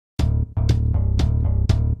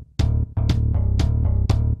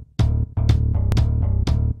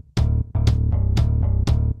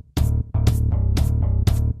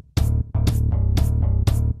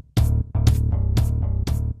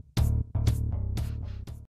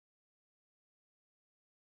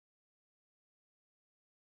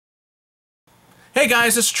Hey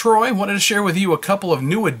guys, it's Troy. Wanted to share with you a couple of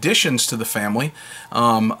new additions to the family,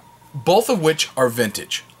 both of which are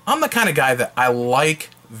vintage. I'm the kind of guy that I like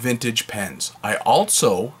vintage pens. I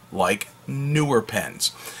also like newer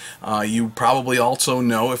pens. You probably also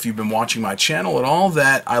know, if you've been watching my channel at all,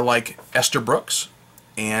 that I like Esterbrook's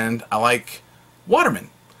and I like Waterman.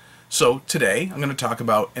 So today I'm going to talk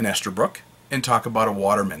about an Esterbrook and talk about a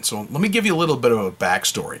Waterman. So let me give you a little bit of a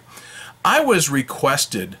backstory. I was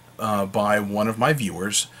requested by one of my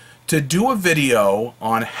viewers to do a video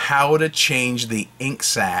on how to change the ink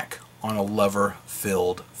sac on a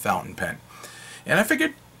lever-filled fountain pen. And I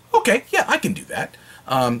figured, okay, yeah, I can do that.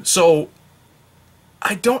 So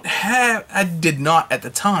I did not at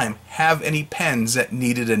the time have any pens that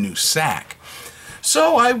needed a new sac.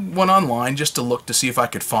 So I went online just to look to see if I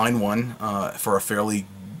could find one for a fairly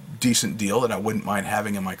decent deal that I wouldn't mind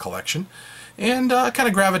having in my collection. And kind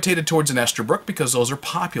of gravitated towards an Esterbrook because those are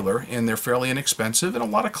popular and they're fairly inexpensive, and a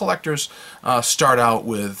lot of collectors start out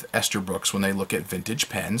with Esterbrooks when they look at vintage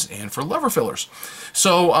pens and for lever fillers.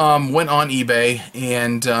 So went on eBay,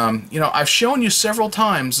 and you know, I've shown you several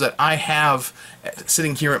times that I have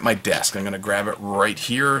sitting here at my desk. I'm going to grab it right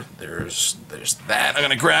here. There's that I'm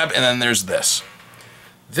going to grab, and then there's this.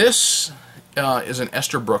 This is an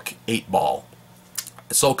Esterbrook 8-ball,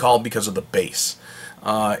 so-called because of the base.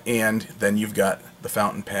 And then you've got the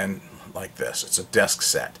fountain pen like this. It's a desk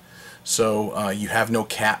set. So you have no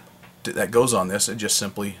cap that goes on this. It just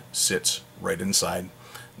simply sits right inside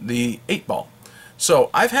the 8-ball. So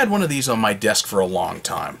I've had one of these on my desk for a long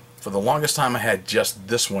time. For the longest time I had just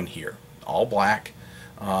this one here, all black.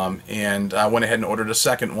 And I went ahead and ordered a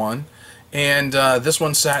second one. And this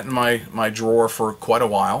one sat in my drawer for quite a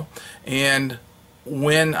while. And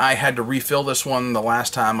when I had to refill this one the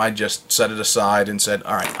last time, I just set it aside and said,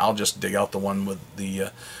 alright, I'll just dig out the one with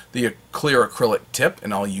the clear acrylic tip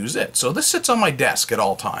and I'll use it. So this sits on my desk at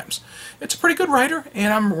all times. It's a pretty good writer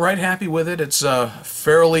and I'm right happy with it. It's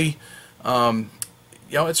fairly,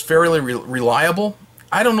 it's fairly reliable.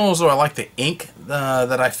 I don't know as though I like the ink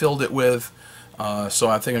that I filled it with, so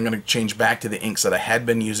I think I'm going to change back to the inks that I had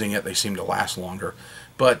been using it. They seem to last longer.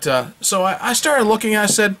 But so I started looking and I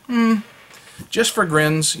said, just for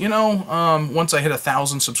grins, you know, once I hit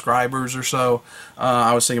 1,000 subscribers or so,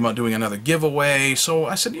 I was thinking about doing another giveaway. So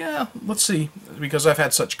I said, yeah, let's see. Because I've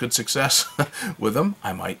had such good success with them,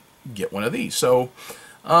 I might get one of these. So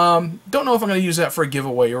don't know if I'm going to use that for a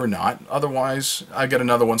giveaway or not. Otherwise, I got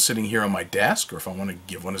another one sitting here on my desk, or if I want to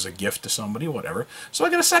give one as a gift to somebody, whatever. So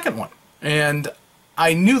I got a second one. And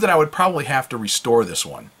I knew that I would probably have to restore this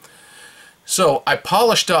one. So I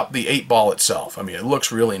polished up the 8-ball itself. I mean, it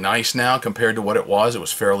looks really nice now compared to what it was. It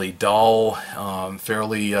was fairly dull,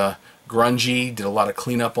 fairly grungy, did a lot of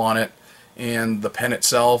cleanup on it. And the pen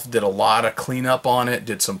itself did a lot of cleanup on it,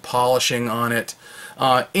 did some polishing on it.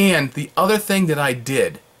 And the other thing that I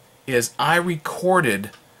did is I recorded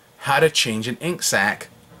how to change an ink sac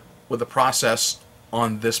with the process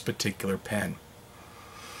on this particular pen.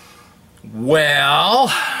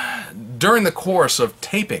 Well, during the course of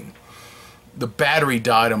taping, the battery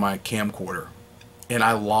died on my camcorder and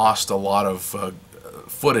I lost a lot of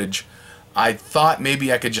footage. I thought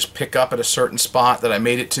maybe I could just pick up at a certain spot that I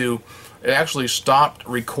made it to. It actually stopped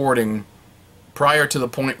recording prior to the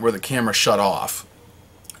point where the camera shut off.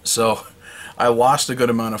 So I lost a good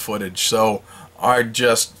amount of footage. So I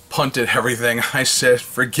just punted everything. I said,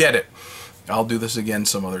 forget it. I'll do this again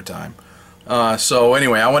some other time. So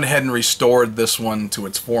anyway, I went ahead and restored this one to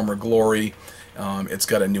its former glory. It's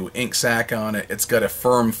got a new ink sac on it. It's got a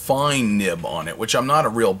firm, fine nib on it, which I'm not a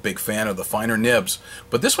real big fan of the finer nibs.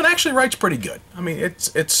 But this one actually writes pretty good. I mean,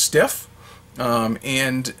 it's stiff, but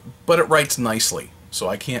it writes nicely, so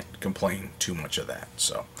I can't complain too much of that.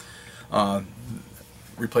 So,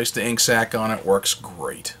 replaced the ink sac on it. Works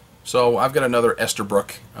great. So I've got another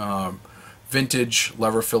Esterbrook vintage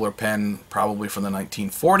lever filler pen, probably from the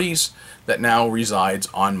 1940s, that now resides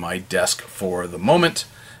on my desk for the moment.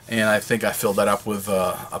 And I think I filled that up with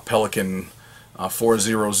a Pelican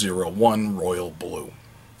 4001 Royal Blue.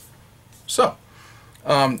 So,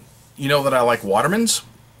 you know that I like Watermans.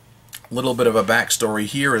 A little bit of a backstory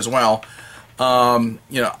here as well. You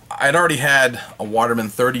know, I'd already had a Waterman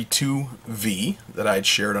 32v that I had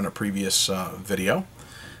shared on a previous video.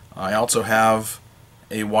 I also have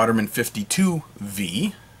a Waterman 52v.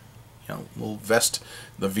 You know, little vest.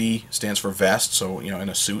 The V stands for vest, so you know, in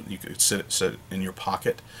a suit you could sit in your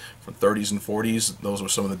pocket. From 30s and 40s, those were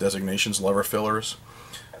some of the designations, lever fillers.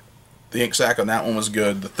 The ink sac on that one was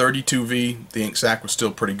good. The 32V, the ink sac was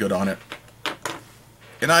still pretty good on it.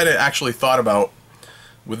 And I'd actually thought about,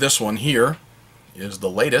 with this one here, is the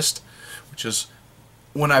latest, which is,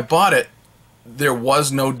 when I bought it, there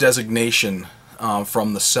was no designation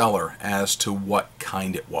from the seller as to what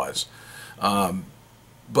kind it was.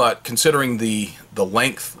 But considering the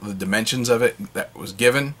length, the dimensions of it that was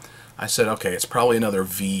given, I said, okay, it's probably another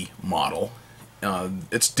V model.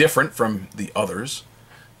 It's different from the others.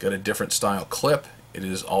 Got a different style clip. It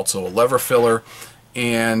is also a lever filler.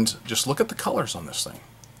 And just look at the colors on this thing.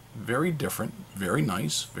 Very different, very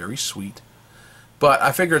nice, very sweet. But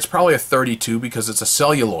I figure it's probably a 32 because it's a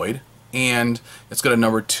celluloid and it's got a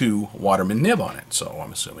number 2 Waterman nib on it. So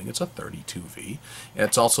I'm assuming it's a 32V.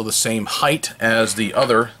 It's also the same height as the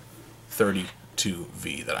other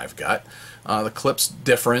 32V that I've got. The clip's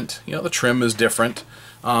different, you know, the trim is different,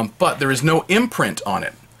 but there is no imprint on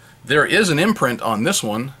it. There is an imprint on this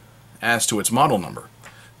one as to its model number.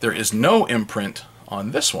 There is no imprint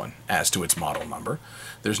on this one as to its model number.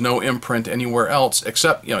 There's no imprint anywhere else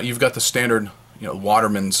except, you know, you've got the standard, you know,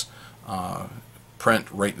 Waterman's print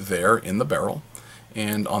right there in the barrel,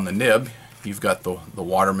 and on the nib you've got the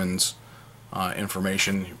Waterman's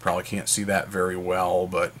information. You probably can't see that very well,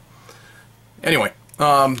 but anyway,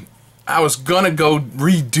 I was gonna go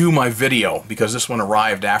redo my video because this one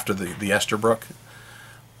arrived after the Esterbrook.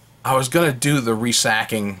 I was gonna do the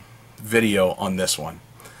resacking video on this one,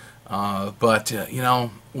 but you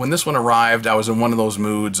know, when this one arrived, I was in one of those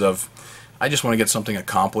moods of I just want to get something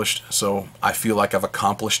accomplished, so I feel like I've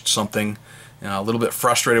accomplished something. You know, a little bit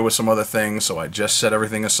frustrated with some other things, so I just set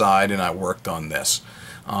everything aside and I worked on this.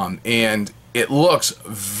 And it looks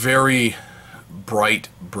very bright,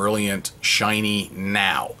 brilliant, shiny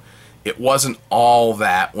now. It wasn't all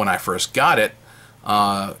that when I first got it,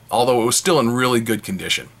 although it was still in really good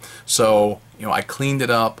condition. So, you know, I cleaned it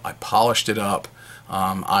up, I polished it up,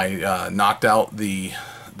 I knocked out the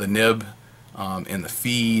nib in the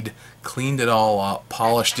feed, cleaned it all up,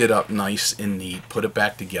 polished it up nice and neat, put it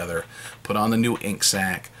back together, put on the new ink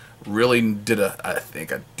sac, really did I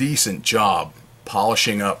think a decent job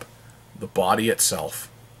polishing up the body itself.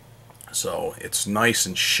 So it's nice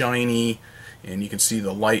and shiny, and you can see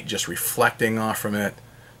the light just reflecting off from it.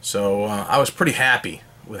 So I was pretty happy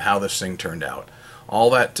with how this thing turned out. All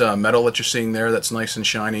that metal that you're seeing there that's nice and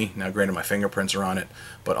shiny, now granted my fingerprints are on it,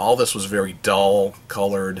 but all this was very dull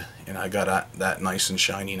colored, and I got that nice and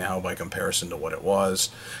shiny now by comparison to what it was.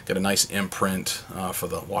 Got a nice imprint for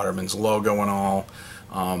the Waterman's logo and all.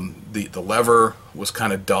 The lever was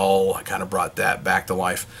kind of dull. I kind of brought that back to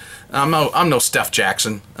life. I'm no Steph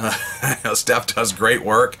Jackson. Steph does great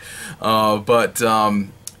work, but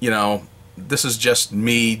you know, this is just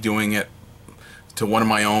me doing it to one of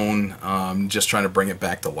my own, just trying to bring it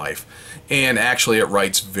back to life. And actually it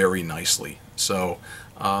writes very nicely. So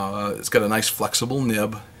it's got a nice flexible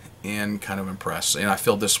nib, and kind of impressed. And I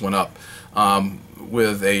filled this one up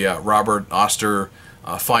with a Robert Oster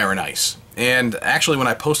Fire and Ice. And actually when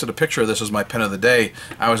I posted a picture of this as my pen of the day,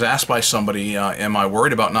 I was asked by somebody, am I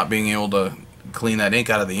worried about not being able to clean that ink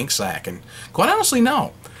out of the ink sac? And quite honestly,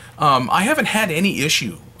 no. I haven't had any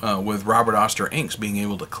issue with Robert Oster inks being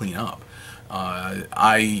able to clean up.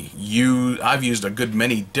 I've used a good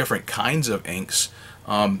many different kinds of inks.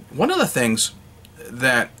 One of the things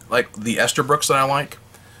that, like the Esterbrooks that I like,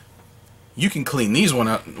 you can clean these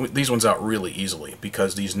ones out really easily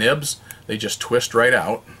because these nibs, they just twist right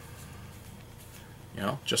out, you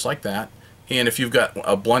know, just like that. And if you've got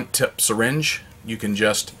a blunt tip syringe, you can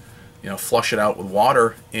just, you know, flush it out with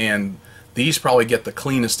water, and these probably get the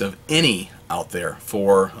cleanest of any out there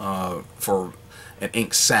for an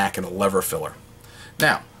ink sac and a lever filler.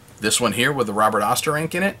 Now, this one here with the Robert Oster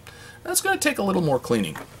ink in it, that's going to take a little more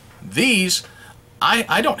cleaning. These,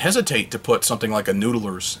 I don't hesitate to put something like a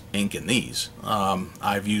Noodler's ink in these.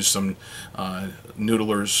 I've used some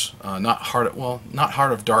Noodler's, not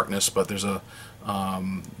Heart of Darkness, but there's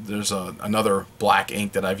another black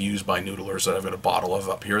ink that I've used by Noodler's that I've got a bottle of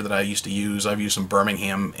up here that I used to use. I've used some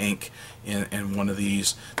Birmingham ink in one of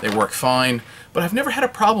these. They work fine, but I've never had a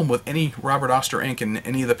problem with any Robert Oster ink in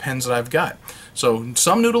any of the pens that I've got. So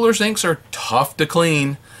some Noodler's inks are tough to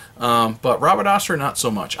clean, but Robert Oster not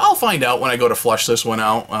so much. I'll find out when I go to flush this one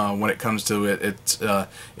out when it comes to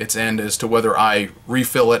its end as to whether I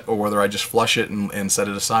refill it or whether I just flush it and set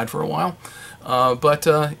it aside for a while. But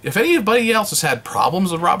if anybody else has had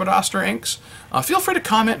problems with Robert Oster inks, feel free to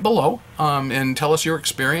comment below and tell us your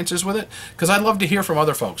experiences with it, because I'd love to hear from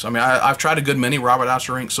other folks. I mean, I've tried a good many Robert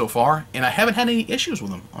Oster inks so far, and I haven't had any issues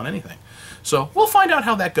with them on anything. So we'll find out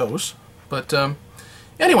how that goes. But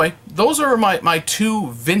anyway, those are my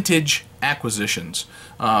two vintage acquisitions.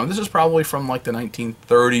 This is probably from like the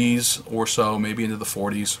 1930s or so, maybe into the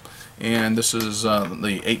 40s. And this is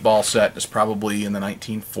the 8-ball set is probably in the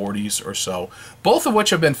 1940s or so. Both of which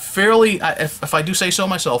have been fairly, if I do say so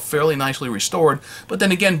myself, fairly nicely restored. But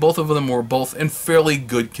then again, both of them were both in fairly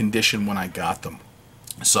good condition when I got them.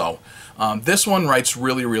 So this one writes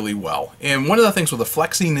really, really well. And one of the things with a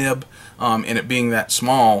flexi nib and it being that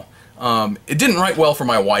small, it didn't write well for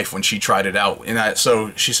my wife when she tried it out. And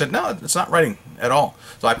so she said, no, it's not writing at all.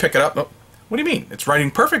 So I pick it up. Oh, what do you mean? It's writing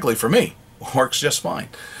perfectly for me. Works just fine.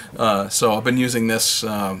 So I've been using this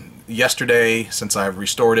yesterday since I've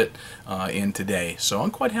restored it and today. So I'm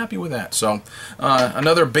quite happy with that. So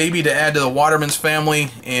another baby to add to the Waterman's family.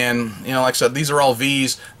 And, you know, like I said, these are all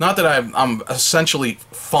V's. Not that I'm essentially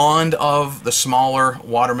fond of the smaller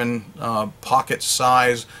Waterman pocket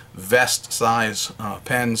size, vest size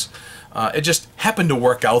pens. It just happened to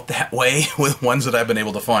work out that way with ones that I've been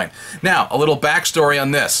able to find. Now, a little backstory on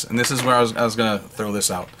this, and this is where I was going to throw this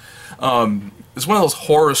out. It's one of those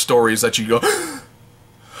horror stories that you go,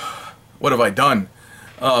 what have I done?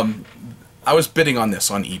 I was bidding on this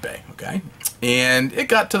on eBay, okay? And it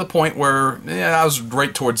got to the point where I was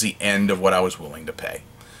right towards the end of what I was willing to pay.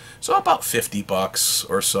 So about 50 bucks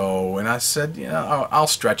or so, and I said, you know, I'll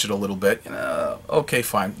stretch it a little bit. You know, okay,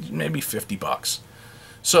 fine, maybe 50 bucks.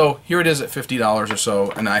 So here it is at $50 or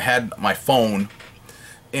so, and I had my phone,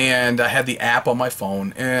 and I had the app on my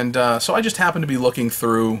phone, and so I just happened to be looking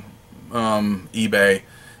through eBay,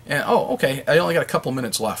 and oh, okay, I only got a couple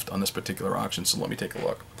minutes left on this particular auction, so let me take a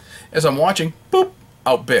look. As I'm watching, boop,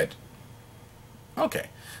 outbid. Okay,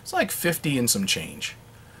 it's like 50 and some change,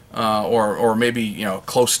 or maybe, you know,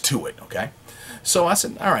 close to it. Okay, so I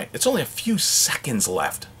said, all right, it's only a few seconds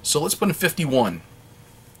left, so let's put in 51.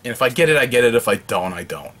 And if I get it, I get it. If I don't, I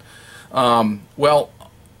don't. Well,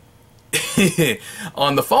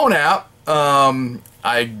 on the phone app,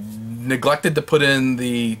 I neglected to put in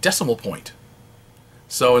the decimal point.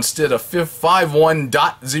 So instead of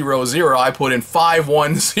 51.00, I put in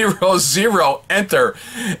 5100, enter.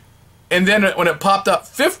 And then when it popped up,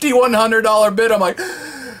 $5,100 bid, I'm like,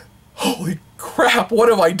 holy crap, what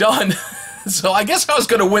have I done? So I guess I was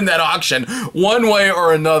going to win that auction one way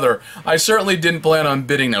or another. I certainly didn't plan on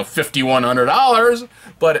bidding now $5,100,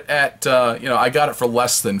 but at you know, I got it for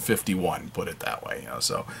less than 51. Put it that way. You know,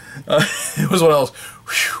 so it was one of those.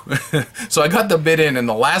 Whew. So I got the bid in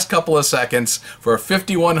the last couple of seconds for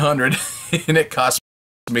 5,100, and it cost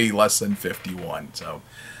me less than 51. So.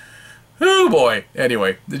 Oh boy.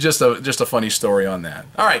 Anyway, just a funny story on that.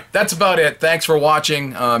 All right, that's about it. Thanks for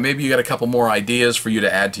watching. Maybe you got a couple more ideas for you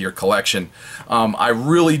to add to your collection. I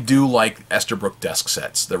really do like Esterbrook desk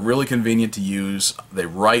sets. They're really convenient to use. They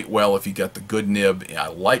write well if you got the good nib. I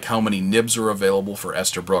like how many nibs are available for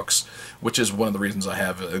Esterbrook's, which is one of the reasons I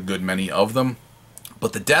have a good many of them.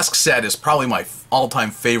 But the desk set is probably my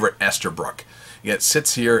all-time favorite Esterbrook. It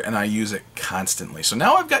sits here and I use it constantly. So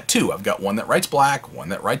now I've got two. I've got one that writes black, one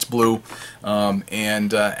that writes blue,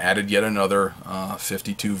 and added yet another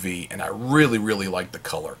 32v. And I really, really like the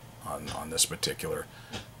color on this particular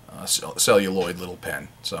celluloid little pen.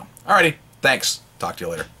 So, alrighty, thanks. Talk to you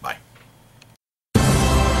later. Bye.